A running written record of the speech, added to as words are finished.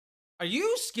Are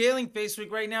you scaling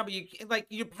Facebook right now? But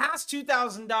you're past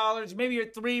 $2,000. Maybe you're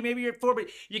at three, maybe you're at four, but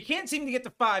you can't seem to get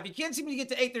to five. You can't seem to get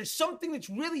to eight. There's something that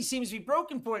really seems to be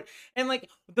broken for it. And like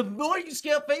the more you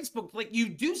scale Facebook, like you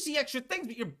do see extra things,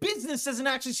 but your business doesn't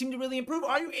actually seem to really improve.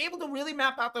 Are you able to really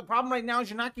map out the problem right now? Is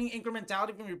you're not getting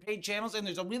incrementality from your paid channels, and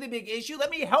there's a really big issue.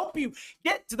 Let me help you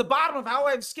get to the bottom of how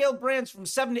I've scaled brands from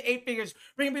 7 to 8 figures,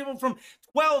 bringing people from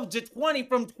 12 to 20,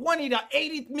 from 20 to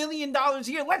 $80 million a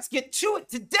year. Let's get to it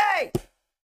today.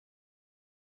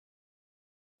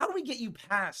 How do we get you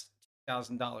past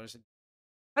 $2,000 a day?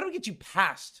 How do we get you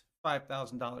past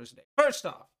 $5,000 a day? First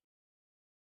off,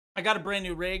 I got a brand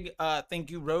new rig.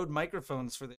 Thank you, Rode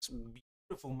Microphones, for this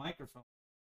beautiful microphone.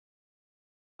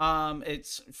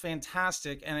 It's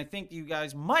fantastic, and I think you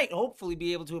guys might hopefully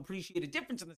be able to appreciate a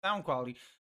difference in the sound quality.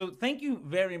 So thank you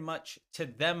very much to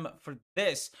them for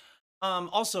this.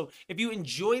 Also, if you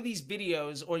enjoy these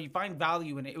videos or you find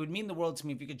value in it, it would mean the world to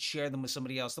me if you could share them with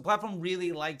somebody else. The platform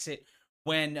really likes it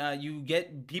when you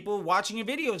get people watching your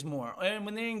videos more and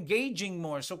when they're engaging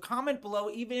more. So comment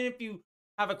below, even if you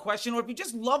have a question or if you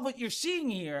just love what you're seeing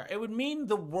here. It would mean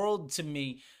the world to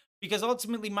me, because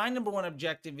ultimately my number one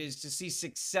objective is to see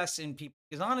success in people.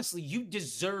 Because honestly, you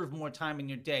deserve more time in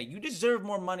your day. You deserve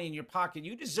more money in your pocket.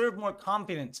 You deserve more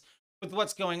confidence with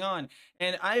what's going on.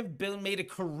 And I've made a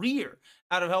career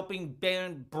out of helping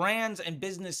brands and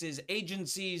businesses,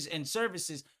 agencies and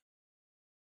services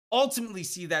ultimately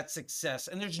see that success.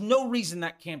 And there's no reason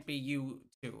that can't be you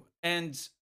too. And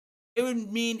it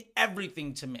would mean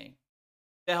everything to me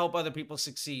to help other people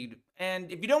succeed.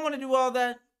 And if you don't want to do all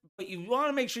that, but you want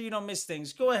to make sure you don't miss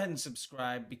things, go ahead and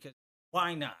subscribe, because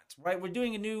why not, right? We're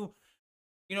doing a new,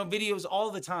 videos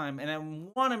all the time, and I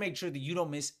want to make sure that you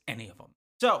don't miss any of them.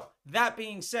 So that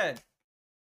being said,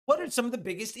 what are some of the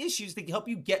biggest issues that can help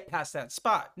you get past that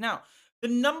spot? Now, the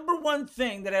number one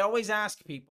thing that I always ask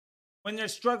people when they're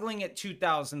struggling at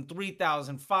 $2,000,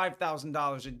 $3,000,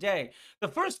 $5,000 a day, the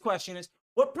first question is,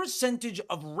 what percentage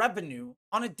of revenue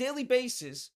on a daily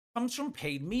basis comes from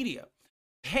paid media?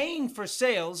 Paying for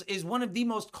sales is one of the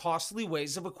most costly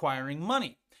ways of acquiring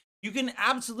money. You can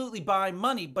absolutely buy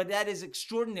money, but that is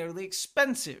extraordinarily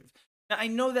expensive. Now, I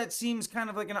know that seems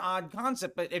kind of like an odd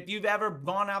concept, but if you've ever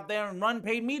gone out there and run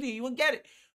paid media, you will get it.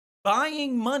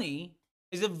 Buying money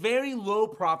is a very low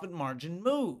profit margin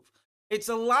move. It's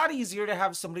a lot easier to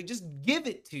have somebody just give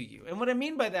it to you. And what I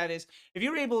mean by that is, if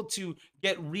you're able to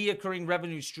get reoccurring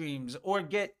revenue streams or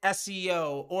get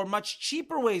SEO or much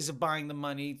cheaper ways of buying the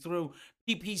money through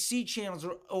PPC channels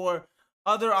or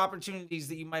other opportunities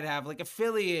that you might have, like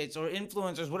affiliates or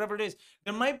influencers, whatever it is,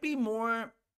 there might be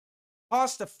more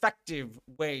cost-effective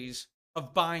ways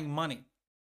of buying money.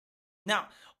 Now,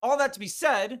 all that to be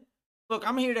said, look,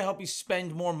 I'm here to help you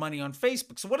spend more money on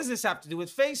Facebook. So what does this have to do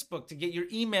with Facebook to get your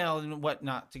email and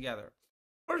whatnot together?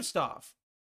 First off,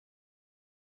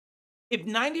 if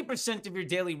 90% of your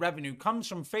daily revenue comes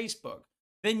from Facebook,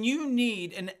 then you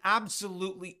need an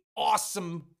absolutely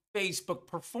awesome Facebook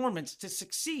performance to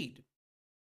succeed.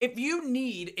 If you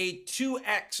need a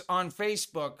 2x on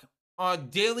Facebook on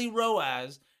daily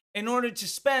ROAS in order to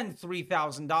spend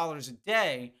 $3,000 a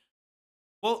day,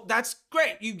 well, that's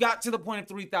great. You got to the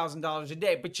point of $3,000 a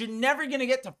day, but you're never going to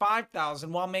get to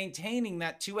 5,000 while maintaining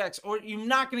that 2x, or you're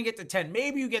not going to get to 10.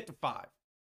 Maybe you get to 5,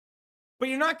 but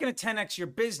you're not going to 10x your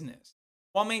business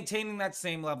while maintaining that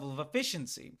same level of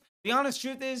efficiency. The honest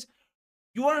truth is,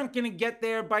 you aren't going to get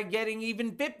there by getting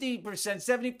even 50%,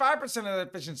 75% of that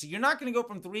efficiency. You're not going to go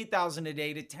from $3,000 a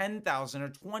day to $10,000 or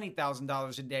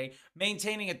 $20,000 a day,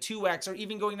 maintaining a 2x, or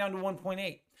even going down to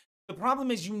 1.8. The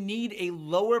problem is you need a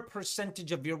lower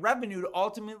percentage of your revenue to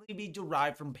ultimately be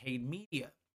derived from paid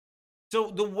media.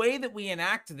 So the way that we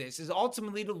enact this is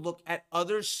ultimately to look at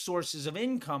other sources of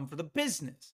income for the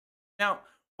business. Now,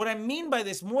 what I mean by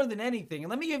this more than anything, and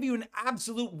let me give you an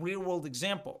absolute real-world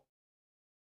example.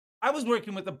 I was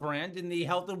working with a brand in the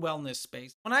health and wellness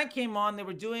space. When I came on, they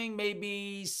were doing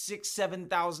maybe $6,000,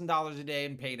 $7,000 a day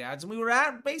in paid ads, and we were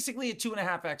at basically a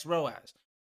 2.5x ROAS.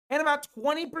 And about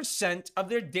 20% of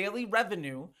their daily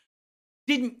revenue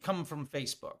didn't come from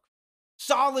Facebook.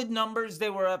 Solid numbers. They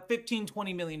were a $15,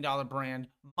 $20 million brand.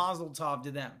 Mazel tov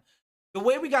to them. The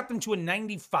way we got them to a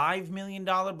 $95 million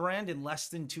brand in less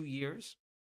than 2 years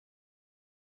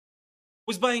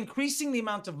was by increasing the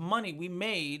amount of money we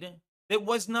made that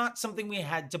was not something we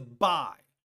had to buy.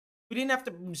 We didn't have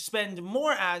to spend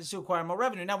more ads to acquire more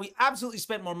revenue. Now, we absolutely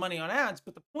spent more money on ads,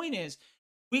 but the point is,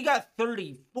 we got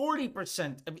 30,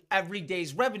 40% of every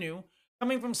day's revenue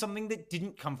coming from something that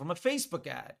didn't come from a Facebook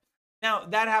ad. Now,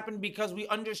 that happened because we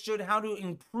understood how to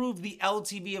improve the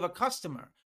LTV of a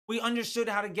customer. We understood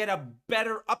how to get a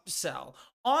better upsell.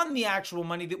 on the actual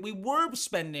money that we were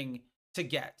spending to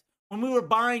get. When we were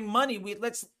buying money,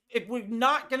 if we're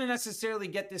not going to necessarily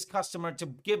get this customer to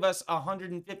give us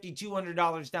 $150,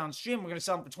 $200 downstream, we're going to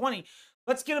sell them for 20.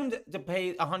 Let's get them to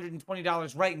pay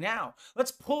 $120 right now.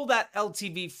 Let's pull that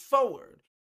LTV forward,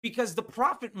 because the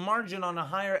profit margin on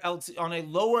a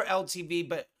lower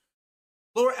LTV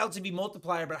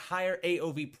multiplier but higher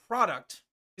AOV product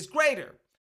is greater.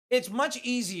 It's much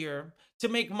easier to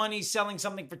make money selling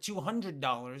something for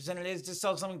 $200 than it is to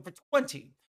sell something for $20.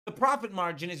 The profit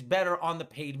margin is better on the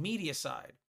paid media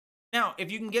side. Now,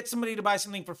 if you can get somebody to buy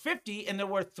something for $50 and they're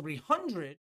worth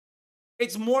 $300,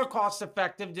 it's more cost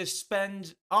effective to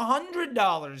spend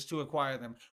 $100 to acquire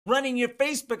them. Running your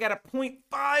Facebook at a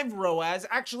 0.5 ROAS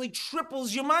actually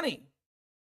triples your money,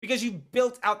 because you've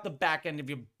built out the back end of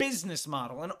your business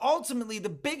model. And ultimately, the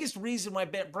biggest reason why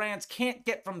brands can't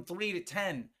get from 3 to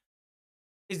 10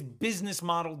 is business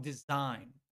model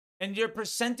design. And your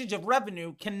percentage of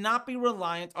revenue cannot be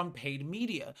reliant on paid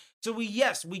media. So we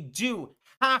do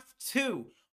have to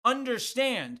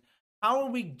understand, how are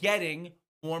we getting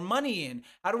more money in?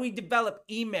 How do we develop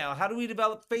email? How do we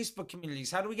develop Facebook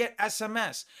communities? How do we get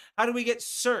SMS? How do we get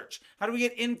search? How do we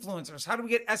get influencers? How do we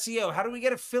get SEO? How do we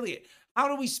get affiliate? How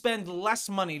do we spend less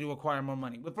money to acquire more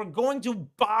money? If we're going to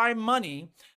buy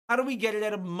money, how do we get it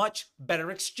at a much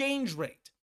better exchange rate?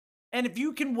 And if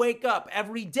you can wake up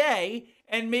every day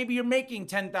and maybe you're making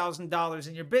 $10,000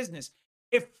 in your business,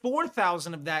 if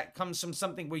 4,000 of that comes from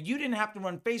something where you didn't have to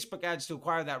run Facebook ads to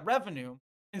acquire that revenue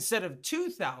instead of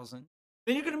 2,000,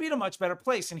 then you're going to be in a much better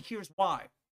place. And here's why.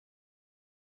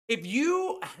 If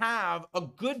you have a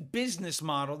good business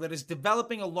model that is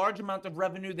developing a large amount of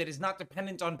revenue that is not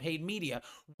dependent on paid media,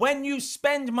 when you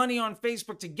spend money on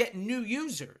Facebook to get new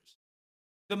users,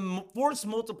 the force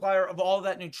multiplier of all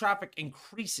that new traffic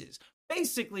increases.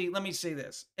 Basically, let me say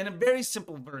this in a very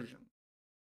simple version.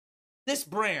 This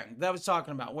brand that I was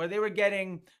talking about, where they were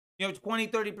getting 20,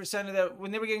 30% of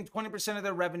when they were getting 20% of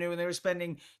their revenue and they were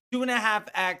spending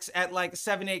 2.5x at like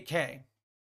 7, 8K.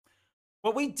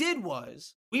 What we did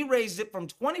was we raised it from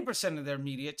 20% of their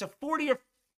media to 40 or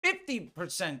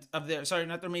 50% of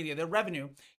their revenue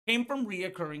came from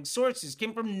reoccurring sources,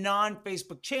 came from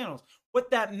non-Facebook channels.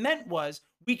 What that meant was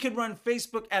we could run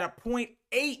Facebook at a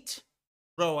 0.8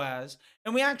 ROAS,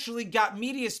 and we actually got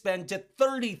media spend to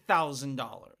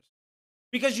 $30,000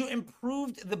 because you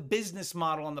improved the business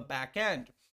model on the back end.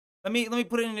 Let me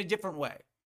put it in a different way.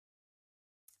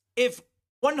 If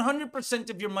 100%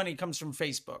 of your money comes from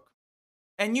Facebook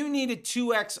and you need a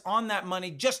 2x on that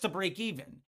money just to break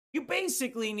even, you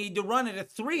basically need to run it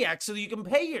at 3x so that you can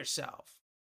pay yourself.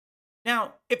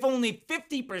 Now, if only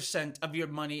 50% of your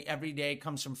money every day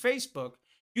comes from Facebook,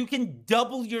 you can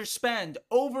double your spend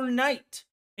overnight,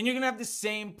 and you're going to have the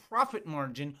same profit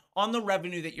margin on the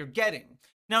revenue that you're getting.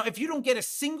 Now, if you don't get a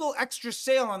single extra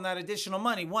sale on that additional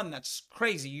money, one, that's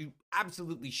crazy. You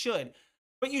absolutely should,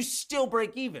 but you still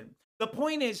break even. The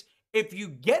point is, if you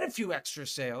get a few extra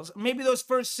sales, maybe those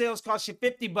first sales cost you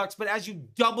 $50, but as you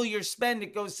double your spend,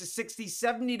 it goes to $60,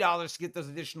 $70 to get those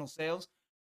additional sales.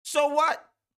 So what?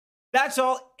 That's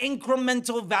all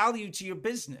incremental value to your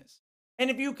business. And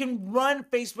if you can run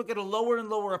Facebook at a lower and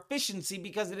lower efficiency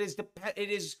because it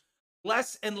is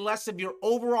less and less of your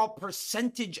overall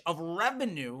percentage of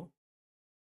revenue,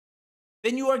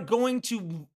 then you are going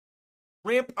to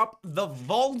ramp up the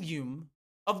volume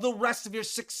of the rest of your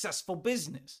successful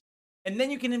business. And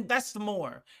then you can invest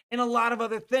more in a lot of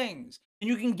other things. And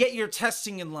you can get your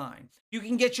testing in line. You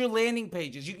can get your landing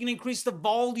pages. You can increase the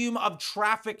volume of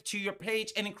traffic to your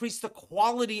page and increase the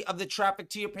quality of the traffic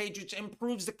to your page, which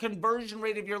improves the conversion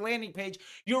rate of your landing page,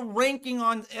 your ranking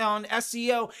on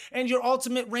SEO, and your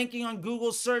ultimate ranking on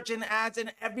Google search and ads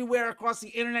and everywhere across the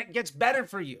internet gets better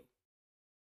for you.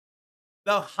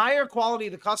 The higher quality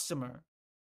of the customer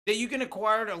that you can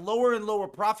acquire at a lower and lower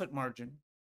profit margin,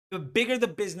 the bigger the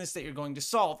business that you're going to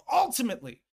solve.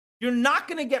 Ultimately, you're not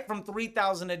going to get from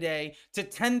 3,000 a day to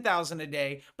 10,000 a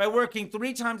day by working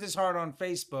 3 times as hard on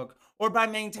Facebook or by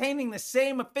maintaining the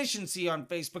same efficiency on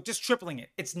Facebook, just tripling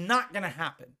it. It's not going to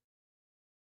happen.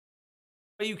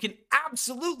 But you can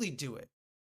absolutely do it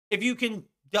if you can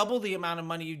double the amount of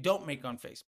money you don't make on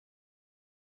Facebook.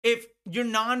 If you're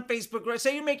non-Facebook,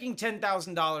 say you're making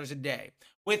 $10,000 a day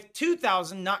with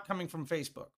 $2,000 not coming from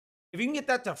Facebook. If you can get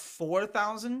that to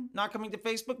 $4,000 not coming to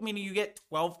Facebook, meaning you get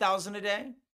 $12,000 a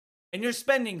day, and you're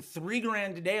spending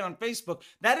 $3,000 a day on Facebook,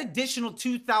 that additional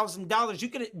 $2,000, you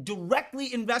could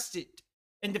directly invest it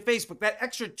into Facebook. That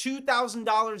extra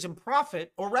 $2,000 in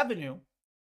profit or revenue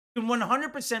can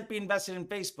 100% be invested in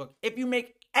Facebook. If you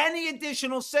make any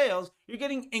additional sales, you're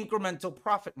getting incremental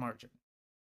profit margin.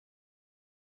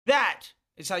 That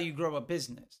is how you grow a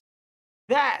business.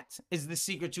 That is the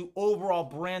secret to overall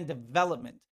brand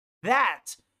development.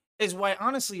 That is why,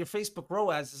 honestly, your Facebook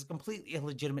ROAS is a completely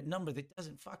illegitimate number that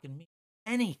doesn't fucking mean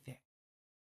anything.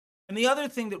 And the other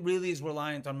thing that really is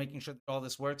reliant on making sure that all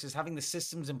this works is having the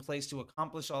systems in place to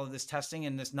accomplish all of this testing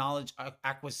and this knowledge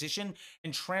acquisition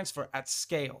and transfer at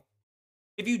scale.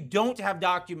 If you don't have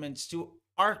documents to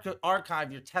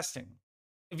archive your testing,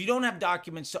 if you don't have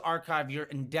documents to archive your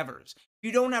endeavors, if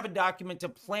you don't have a document to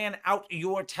plan out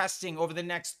your testing over the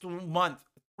next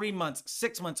 3 months,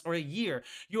 6 months, or a year,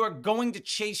 you are going to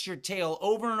chase your tail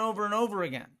over and over and over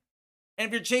again. And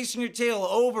if you're chasing your tail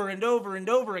over and over and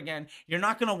over again, you're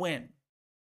not going to win.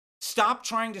 Stop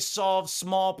trying to solve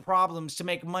small problems to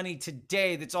make money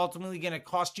today that's ultimately going to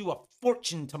cost you a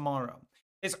fortune tomorrow.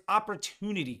 It's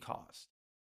opportunity cost.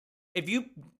 If you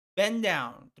bend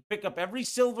down to pick up every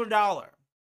silver dollar,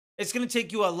 it's going to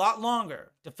take you a lot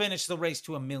longer to finish the race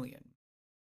to $1 million.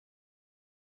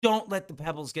 Don't let the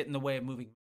pebbles get in the way of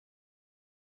moving.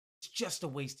 It's just a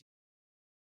waste.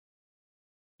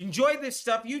 Enjoy this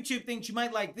stuff. YouTube thinks you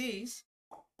might like these.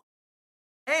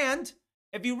 And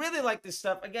if you really like this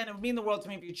stuff, again, it would mean the world to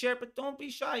me if you share it, but don't be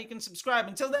shy. You can subscribe.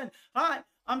 Until then, hi,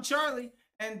 I'm Charlie,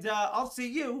 and I'll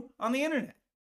see you on the internet.